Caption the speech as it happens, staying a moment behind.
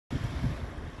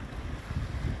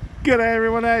G'day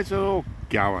everyone, how's it all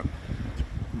going?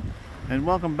 And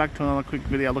welcome back to another quick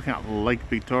video looking at Lake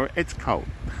Victoria. It's cold.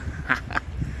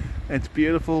 It's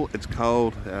beautiful, it's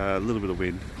cold, a little bit of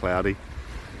wind, cloudy.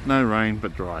 No rain,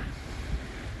 but dry.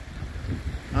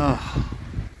 Oh.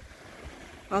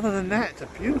 Other than that, it's a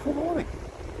beautiful morning.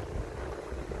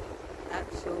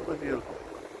 Absolutely beautiful.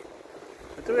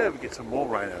 But do we ever get some more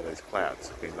rain out of these clouds?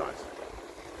 It'd be nice.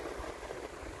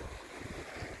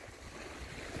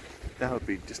 That would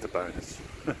be just a bonus.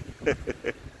 But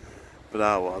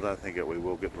oh well, I don't think that we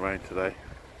will get rain today.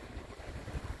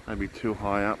 Maybe too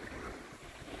high up.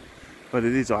 But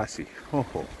it is icy. Oh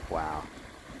wow.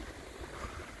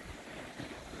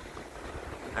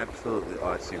 Absolutely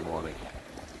icy morning.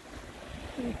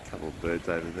 A couple of birds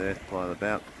over there flying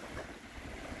about.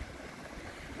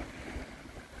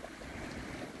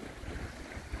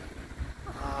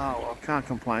 Oh, well, I can't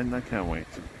complain though, can we?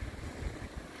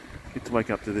 Get to wake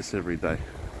up to this every day.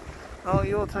 Oh,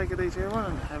 you all take it easy everyone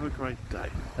and have a great day.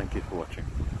 Thank you for watching.